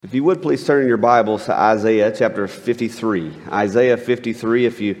If you would please turn in your Bibles to Isaiah chapter 53. Isaiah 53,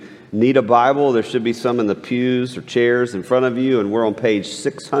 if you need a Bible, there should be some in the pews or chairs in front of you, and we're on page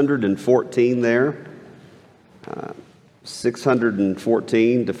 614 there.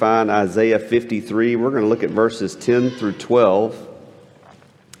 614 to find Isaiah 53. We're going to look at verses 10 through 12.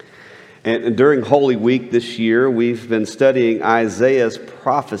 And during Holy Week this year, we've been studying Isaiah's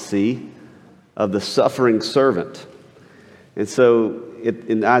prophecy of the suffering servant. And so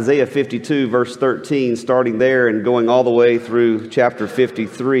in Isaiah 52, verse 13, starting there and going all the way through chapter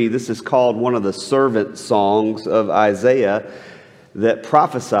 53, this is called one of the servant songs of Isaiah that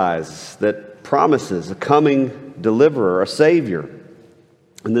prophesies, that promises a coming deliverer, a Savior.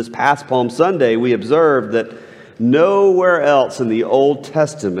 And this past Palm Sunday, we observed that nowhere else in the Old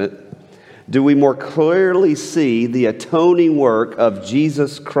Testament do we more clearly see the atoning work of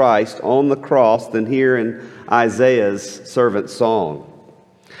Jesus Christ on the cross than here in Isaiah's servant song.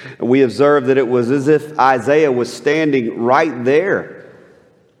 And we observed that it was as if Isaiah was standing right there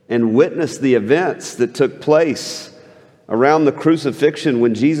and witnessed the events that took place around the crucifixion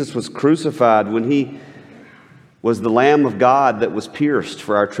when Jesus was crucified, when he was the Lamb of God that was pierced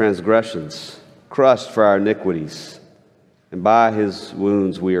for our transgressions, crushed for our iniquities, and by his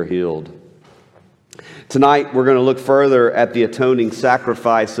wounds we are healed. Tonight, we're going to look further at the atoning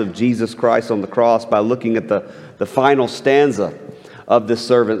sacrifice of Jesus Christ on the cross by looking at the final stanza of this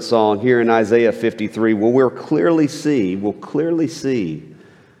servant song here in Isaiah 53, where we'll clearly see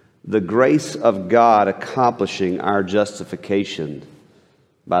the grace of God accomplishing our justification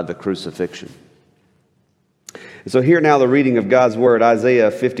by the crucifixion. And so here now the reading of God's Word,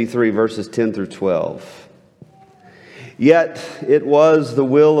 Isaiah 53, verses 10 through 12. Yet it was the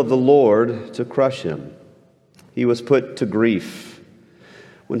will of the Lord to crush him. He was put to grief.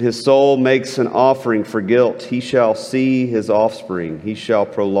 When his soul makes an offering for guilt, he shall see his offspring. He shall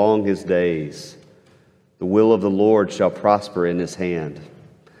prolong his days. The will of the Lord shall prosper in his hand.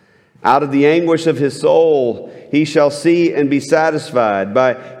 Out of the anguish of his soul, he shall see and be satisfied.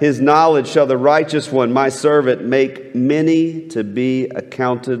 By his knowledge shall the righteous one, my servant, make many to be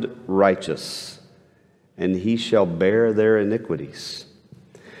accounted righteous, and he shall bear their iniquities.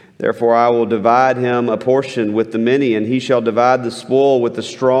 Therefore I will divide him a portion with the many, and he shall divide the spoil with the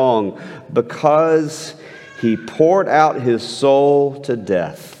strong, because he poured out his soul to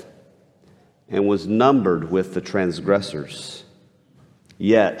death and was numbered with the transgressors.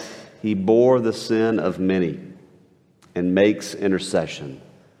 Yet he bore the sin of many and makes intercession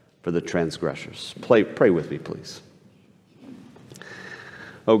for the transgressors. Pray with me, please.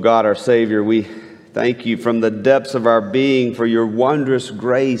 Oh God, our Savior, we thank you from the depths of our being for your wondrous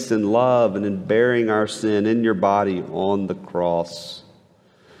grace and love and in bearing our sin in your body on the cross.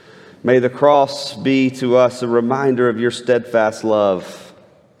 May the cross be to us a reminder of your steadfast love.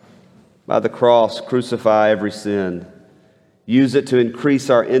 By the cross, crucify every sin. Use it to increase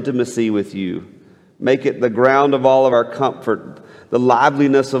our intimacy with you. Make it the ground of all of our comfort, the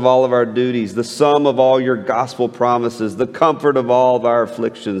liveliness of all of our duties, the sum of all your gospel promises, the comfort of all of our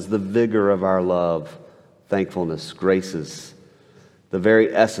afflictions, the vigor of our love, thankfulness, graces, the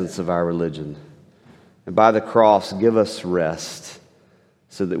very essence of our religion. And by the cross, give us rest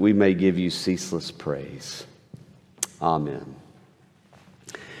so that we may give you ceaseless praise. Amen.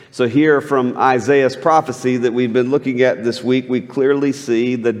 So here from Isaiah's prophecy that we've been looking at this week, we clearly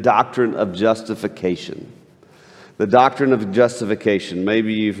see the doctrine of justification. The doctrine of justification.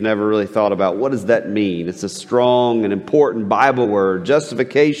 Maybe you've never really thought about what does that mean. It's a strong and important Bible word.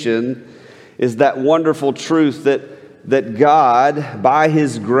 Justification is that wonderful truth that God, by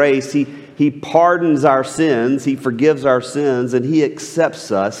his grace, he pardons our sins, he forgives our sins, and he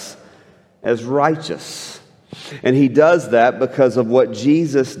accepts us as righteous. And he does that because of what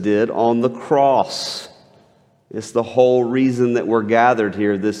Jesus did on the cross. It's the whole reason that we're gathered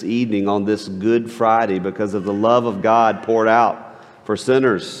here this evening on this Good Friday, because of the love of God poured out for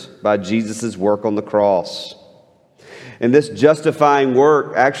sinners by Jesus' work on the cross. And this justifying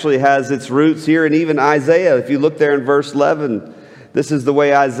work actually has its roots here in even Isaiah. If you look there in verse 11, this is the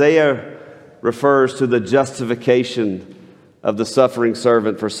way Isaiah refers to the justification of the suffering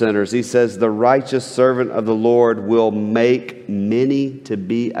servant for sinners. He says, the righteous servant of the Lord will make many to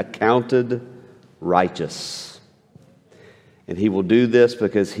be accounted righteous. And he will do this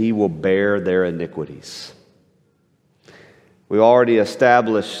because he will bear their iniquities. We already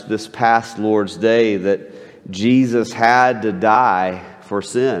established this past Lord's Day that Jesus had to die for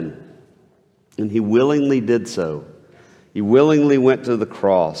sin. And he willingly did so. He willingly went to the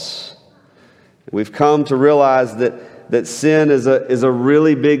cross. We've come to realize that sin is a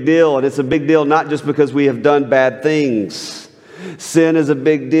really big deal. And it's a big deal not just because we have done bad things, Sin is a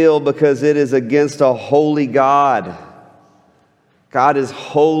big deal because it is against a holy God. God is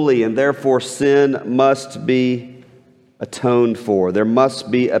holy, and therefore sin must be atoned for. There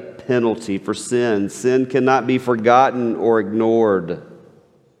must be a penalty for sin. Sin cannot be forgotten or ignored.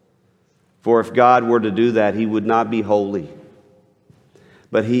 For if God were to do that, he would not be holy.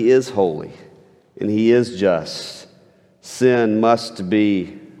 But he is holy, and he is just. Sin must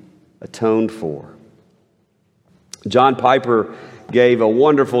be atoned for. John Piper gave a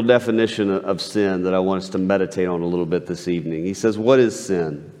wonderful definition of sin that I want us to meditate on a little bit this evening. He says, what is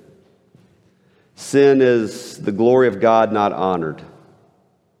sin? Sin is the glory of God not honored,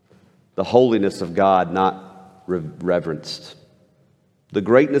 the holiness of God not reverenced, the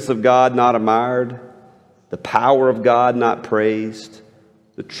greatness of God not admired, the power of God not praised,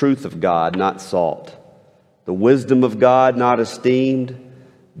 the truth of God not sought, the wisdom of God not esteemed,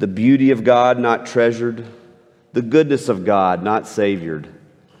 the beauty of God not treasured, the goodness of God not savored,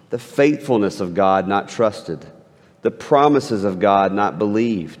 the faithfulness of God not trusted, the promises of God not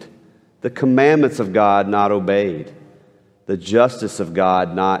believed, the commandments of God not obeyed, the justice of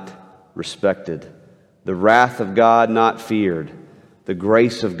God not respected, the wrath of God not feared, the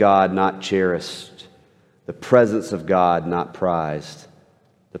grace of God not cherished, the presence of God not prized,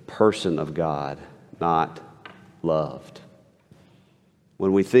 the person of God not loved.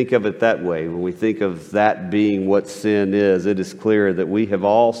 When we think of it that way, when we think of that being what sin is, it is clear that we have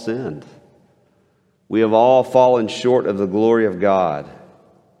all sinned. We have all fallen short of the glory of God.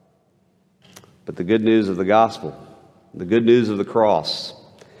 But the good news of the gospel, the good news of the cross,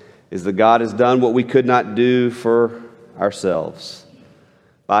 is that God has done what we could not do for ourselves.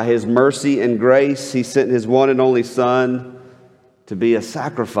 By his mercy and grace, he sent his one and only Son to be a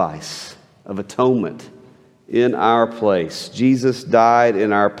sacrifice of atonement in our place. Jesus died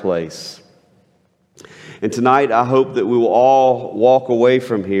in our place. And tonight, I hope that we will all walk away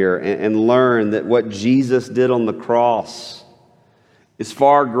from here and learn that what Jesus did on the cross is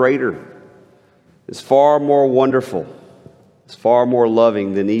far greater, is far more wonderful, is far more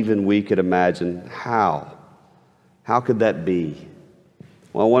loving than even we could imagine. How? How could that be?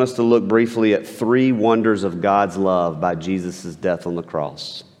 Well, I want us to look briefly at 3 wonders of God's love by Jesus' death on the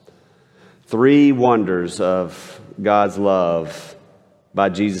cross. 3 wonders of God's love by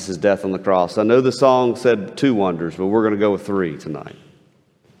Jesus' death on the cross. I know the song said 2 wonders, but we're going to go with 3 tonight.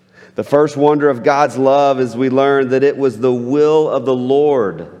 The first wonder of God's love is we learn that it was the will of the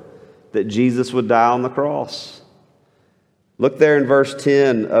Lord that Jesus would die on the cross. Look there in verse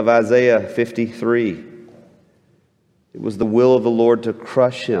 10 of Isaiah 53. It was the will of the Lord to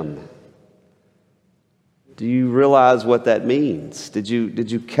crush him. Do you realize what that means? Did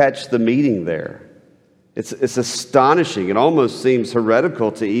you catch the meaning there? It's astonishing. It almost seems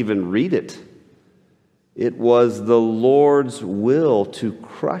heretical to even read it. It was the Lord's will to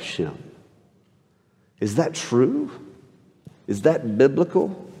crush him. Is that true? Is that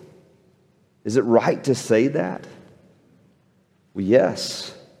biblical? Is it right to say that? Well,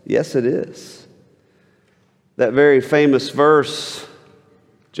 yes. Yes, it is. That very famous verse,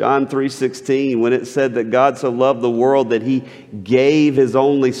 John 3:16, when it said that God so loved the world that he gave his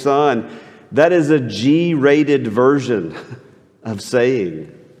only Son, that is a G-rated version of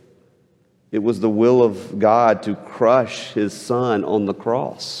saying it was the will of God to crush his Son on the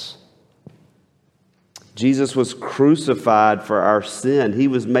cross. Jesus was crucified for our sin. He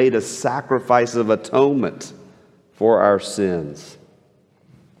was made a sacrifice of atonement for our sins.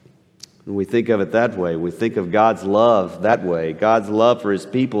 When we think of it that way, we think of God's love that way. God's love for his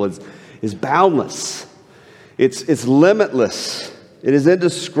people is boundless. It's limitless. It is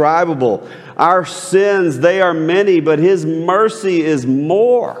indescribable. Our sins, they are many, but his mercy is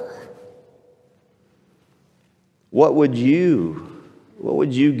more. What would you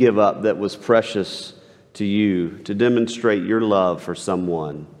give up that was precious to you to demonstrate your love for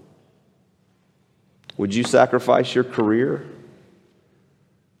someone? Would you sacrifice your career?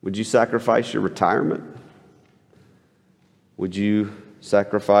 Would you sacrifice your retirement? Would you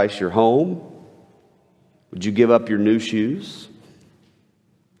sacrifice your home? Would you give up your new shoes?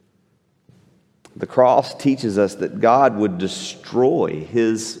 The cross teaches us that God would destroy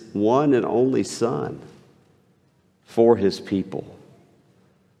his one and only Son for his people.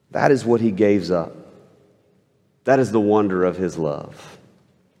 That is what he gave up. That is the wonder of his love.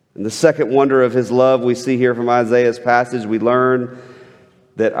 And the second wonder of his love we see here from Isaiah's passage, we learn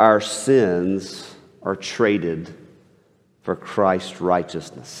that our sins are traded for Christ's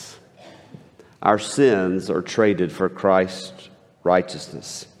righteousness. Our sins are traded for Christ's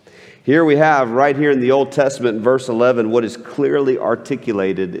righteousness. Here we have, right here in the Old Testament, in verse 11, what is clearly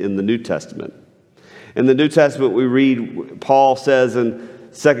articulated in the New Testament. In the New Testament, we read, Paul says in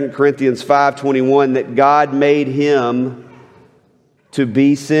 2 Corinthians 5:21, that God made him to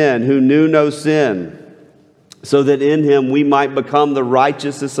be sin, who knew no sin, so that in him we might become the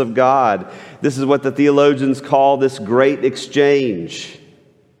righteousness of God. This is what the theologians call this great exchange.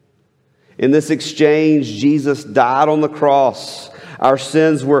 In this exchange, Jesus died on the cross. Our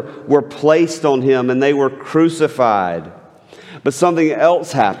sins were placed on him and they were crucified. But something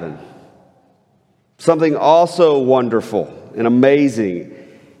else happened. Something also wonderful and amazing.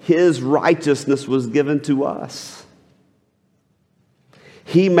 His righteousness was given to us.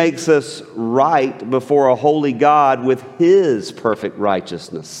 He makes us right before a holy God with his perfect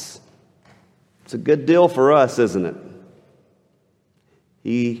righteousness. It's a good deal for us, isn't it?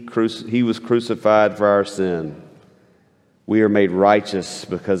 He was crucified for our sin. We are made righteous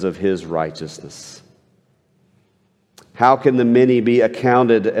because of his righteousness. How can the many be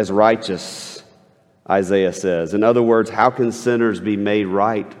accounted as righteous? Isaiah says. In other words, how can sinners be made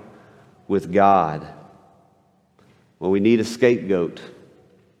right with God? Well, we need a scapegoat.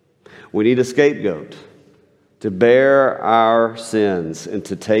 We need a scapegoat to bear our sins and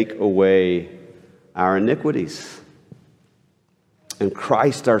to take away our iniquities. And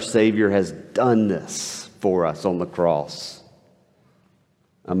Christ our Savior has done this for us on the cross.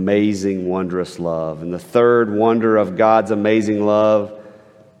 Amazing, wondrous love. And the third wonder of God's amazing love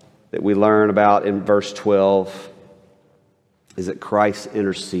that we learn about in verse 12 is that Christ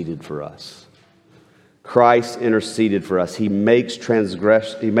interceded for us. Christ interceded for us. He makes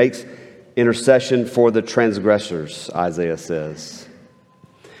intercession for the transgressors, Isaiah says.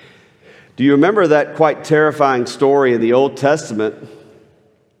 Do you remember that quite terrifying story in the Old Testament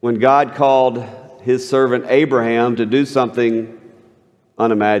when God called his servant Abraham to do something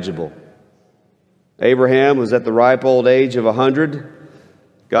unimaginable? Abraham was at the ripe old age of 100.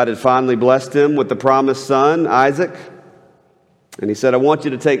 God had finally blessed him with the promised son, Isaac. And he said, I want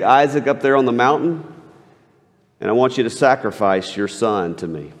you to take Isaac up there on the mountain, and I want you to sacrifice your son to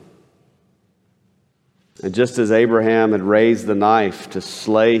me. And just as Abraham had raised the knife to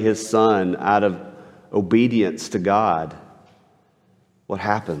slay his son out of obedience to God, what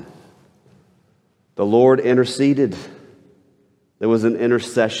happened? The Lord interceded. There was an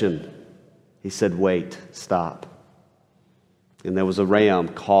intercession. He said, wait, stop. And there was a ram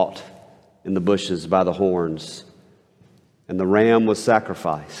caught in the bushes by the horns. And the ram was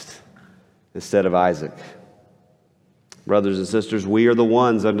sacrificed instead of Isaac. Brothers and sisters, we are the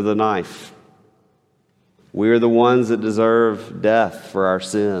ones under the knife. We are the ones that deserve death for our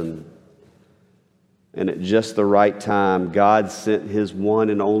sin. And at just the right time, God sent his one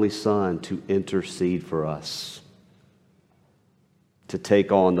and only Son to intercede for us, to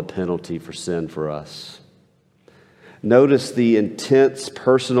take on the penalty for sin for us. Notice the intense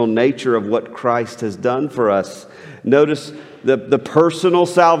personal nature of what Christ has done for us. Notice the personal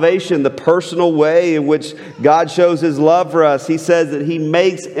salvation, the personal way in which God shows his love for us. He says that he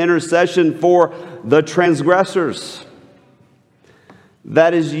makes intercession for the transgressors.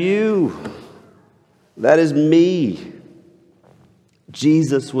 That is you. That is me.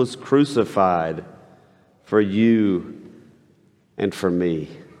 Jesus was crucified for you and for me.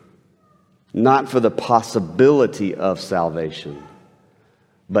 Not for the possibility of salvation,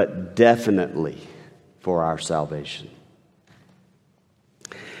 but definitely for our salvation.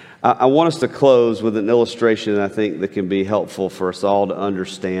 I want us to close with an illustration I think that can be helpful for us all to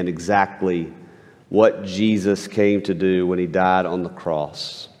understand exactly what Jesus came to do when he died on the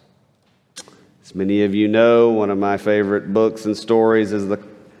cross. As many of you know, one of my favorite books and stories is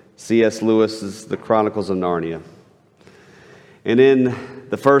C.S. Lewis's The Chronicles of Narnia. And in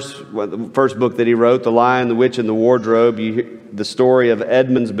the first book that he wrote, The Lion, the Witch, and the Wardrobe, you hear the story of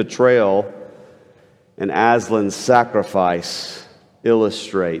Edmund's betrayal and Aslan's sacrifice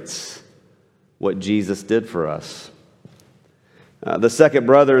illustrates what Jesus did for us. The second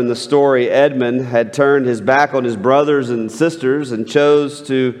brother in the story, Edmund, had turned his back on his brothers and sisters and chose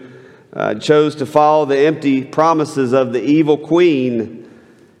to follow the empty promises of the evil queen.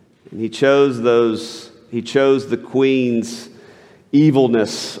 And he chose the queen's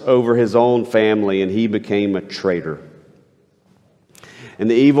evilness over his own family, and he became a traitor. And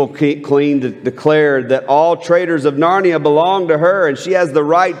the evil queen declared that all traitors of Narnia belong to her, and she has the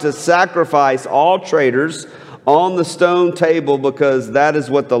right to sacrifice all traitors on the stone table because that is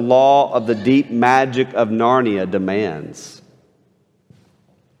what the law of the deep magic of Narnia demands.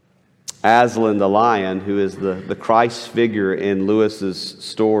 Aslan the lion, who is the Christ figure in Lewis's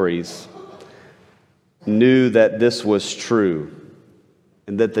stories, knew that this was true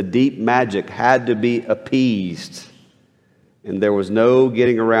and that the deep magic had to be appeased And there was no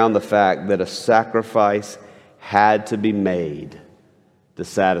getting around the fact that a sacrifice had to be made to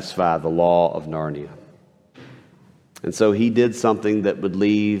satisfy the law of Narnia. And so he did something that would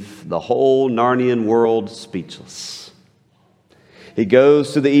leave the whole Narnian world speechless. He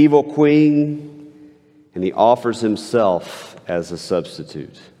goes to the evil queen and he offers himself as a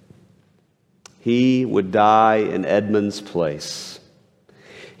substitute. He would die in Edmund's place.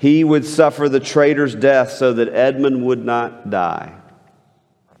 He would suffer the traitor's death so that Edmund would not die.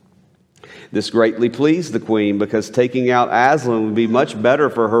 This greatly pleased the queen because taking out Aslan would be much better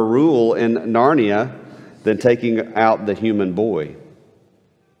for her rule in Narnia than taking out the human boy.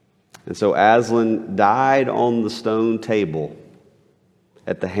 And so Aslan died on the stone table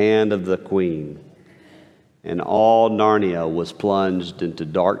at the hand of the queen, and all Narnia was plunged into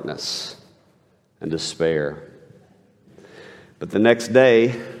darkness and despair. But the next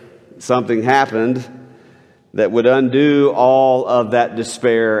day, something happened that would undo all of that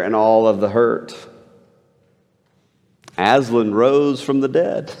despair and all of the hurt. Aslan rose from the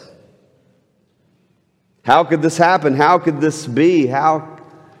dead. How could this happen? How could this be? How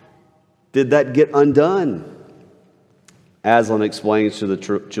did that get undone? Aslan explains to the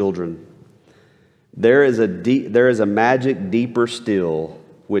children, there is a magic deeper still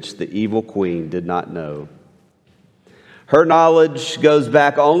which the evil queen did not know. Her knowledge goes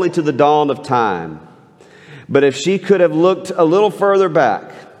back only to the dawn of time. But if she could have looked a little further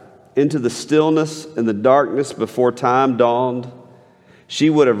back into the stillness and the darkness before time dawned, she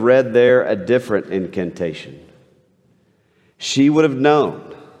would have read there a different incantation. She would have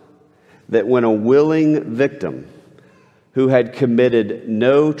known that when a willing victim who had committed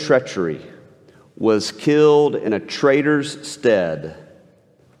no treachery was killed in a traitor's stead,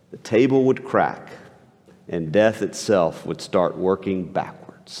 the table would crack and death itself would start working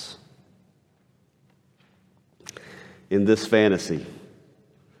backwards. In this fantasy,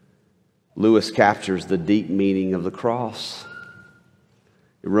 Lewis captures the deep meaning of the cross.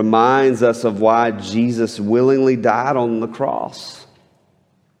 It reminds us of why Jesus willingly died on the cross.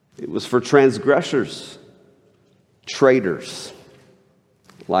 It was for transgressors, traitors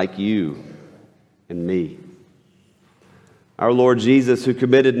like you and me. Our Lord Jesus, who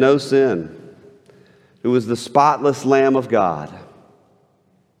committed no sin, who was the spotless Lamb of God.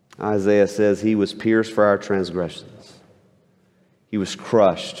 Isaiah says he was pierced for our transgressions. He was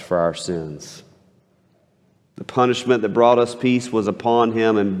crushed for our sins. The punishment that brought us peace was upon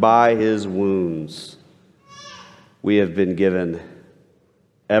him, and by his wounds we have been given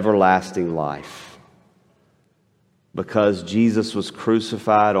everlasting life. Because Jesus was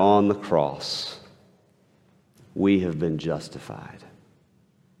crucified on the cross, we have been justified.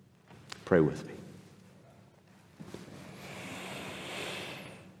 Pray with me.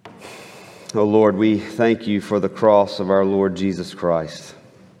 Oh Lord, we thank you for the cross of our Lord Jesus Christ.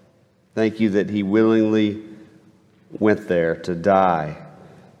 Thank you that he willingly went there to die,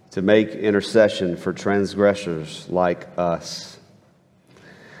 to make intercession for transgressors like us.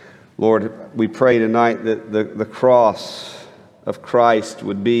 Lord, we pray tonight that the cross of Christ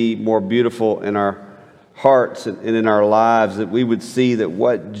would be more beautiful in our hearts and in our lives, that we would see that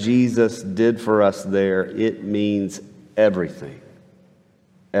what Jesus did for us there, it means everything.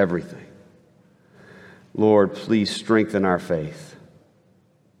 Everything. Lord, please strengthen our faith.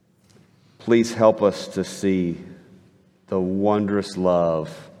 Please help us to see the wondrous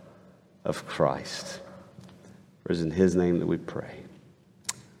love of Christ. For it is in his name that we pray.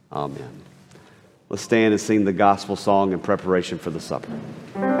 Amen. Let's stand and sing the gospel song in preparation for the supper.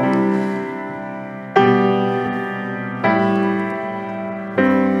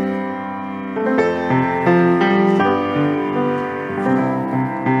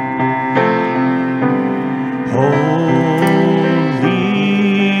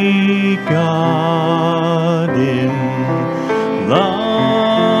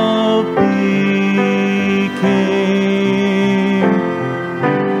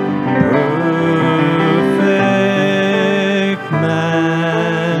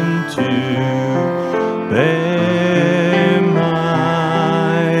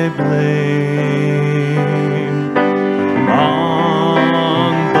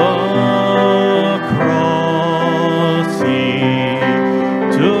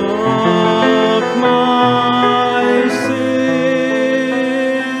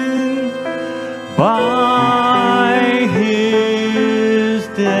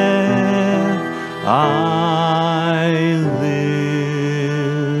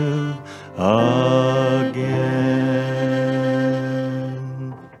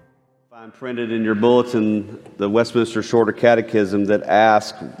 Printed in your bulletin, the Westminster Shorter Catechism that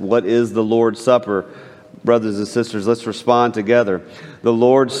asks, what is the Lord's Supper? Brothers and sisters, let's respond together. The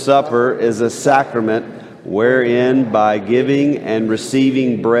Lord's Supper is a sacrament wherein by giving and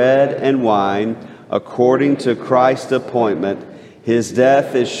receiving bread and wine, according to Christ's appointment, his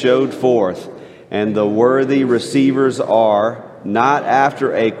death is showed forth, and the worthy receivers are, not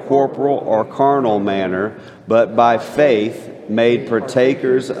after a corporal or carnal manner, but by faith made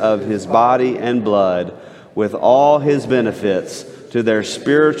partakers of his body and blood, with all his benefits, to their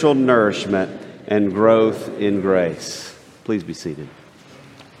spiritual nourishment and growth in grace. Please be seated.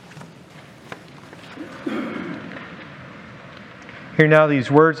 Hear now these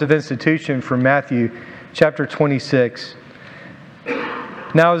words of institution from Matthew chapter 26.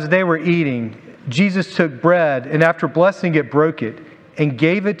 Now as they were eating, Jesus took bread, and after blessing it, broke it, and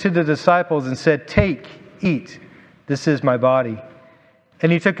gave it to the disciples and said, "Take, eat, this is my body."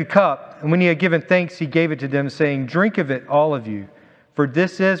 And he took a cup, and when he had given thanks, he gave it to them, saying, "Drink of it, all of you, for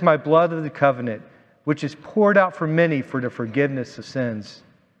this is my blood of the covenant, which is poured out for many for the forgiveness of sins.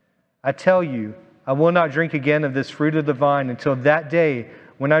 I tell you, I will not drink again of this fruit of the vine until that day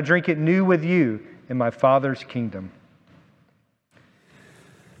when I drink it new with you in my Father's kingdom."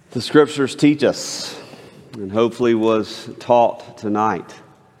 The Scriptures teach us, and hopefully was taught tonight,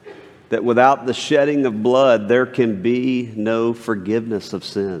 that without the shedding of blood, there can be no forgiveness of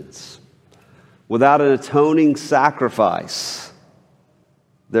sins. Without an atoning sacrifice,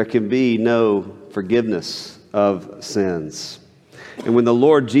 there can be no forgiveness of sins. And when the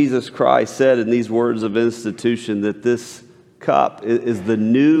Lord Jesus Christ said in these words of institution that this cup is the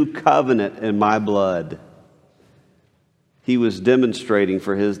new covenant in my blood, he was demonstrating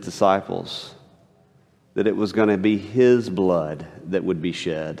for his disciples that it was going to be his blood that would be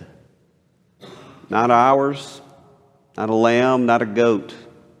shed. Not ours, not a lamb, not a goat,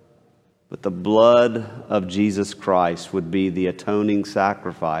 but the blood of Jesus Christ would be the atoning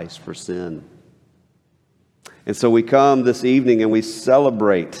sacrifice for sin. And so we come this evening and we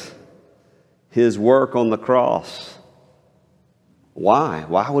celebrate his work on the cross. Why?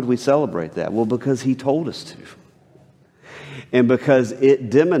 Why would we celebrate that? Well, because he told us to. And because it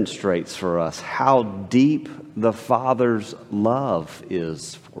demonstrates for us how deep the Father's love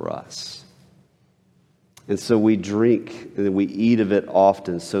is for us. And so we drink and we eat of it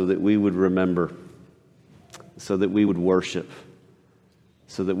often so that we would remember, so that we would worship,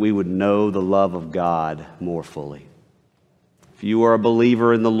 so that we would know the love of God more fully. If you are a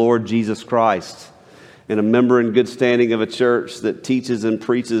believer in the Lord Jesus Christ and a member in good standing of a church that teaches and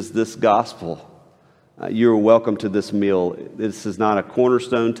preaches this gospel, you're welcome to this meal. This is not a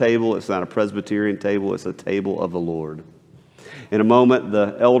cornerstone table. It's not a Presbyterian table. It's a table of the Lord. In a moment,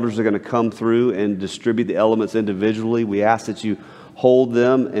 the elders are going to come through and distribute the elements individually. We ask that you hold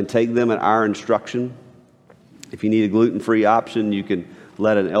them and take them at our instruction. If you need a gluten-free option, you can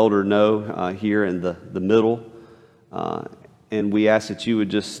let an elder know here in the middle. And we ask that you would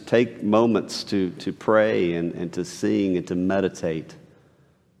just take moments to pray and to sing and to meditate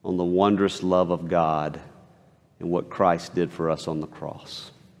on the wondrous love of God and what Christ did for us on the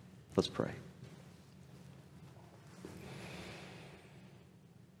cross. Let's pray.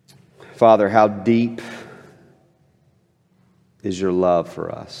 Father, how deep is your love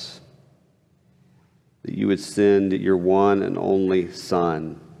for us, that you would send your one and only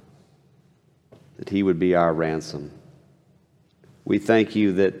Son, that he would be our ransom. We thank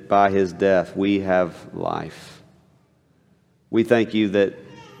you that by his death we have life. We thank you that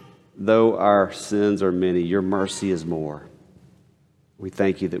though our sins are many, your mercy is more. We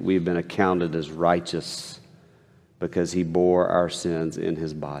thank you that we've been accounted as righteous because he bore our sins in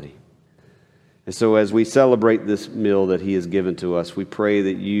his body. And so as we celebrate this meal that he has given to us, we pray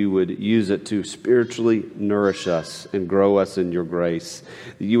that you would use it to spiritually nourish us and grow us in your grace.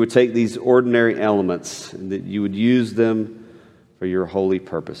 That you would take these ordinary elements and that you would use them for your holy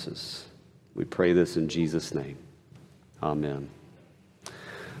purposes. We pray this in Jesus' name. Amen.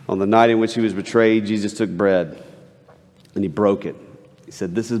 On the night in which he was betrayed, Jesus took bread and he broke it. He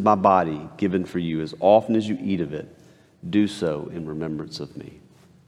said, "This is my body given for you. As often as you eat of it, do so in remembrance of me."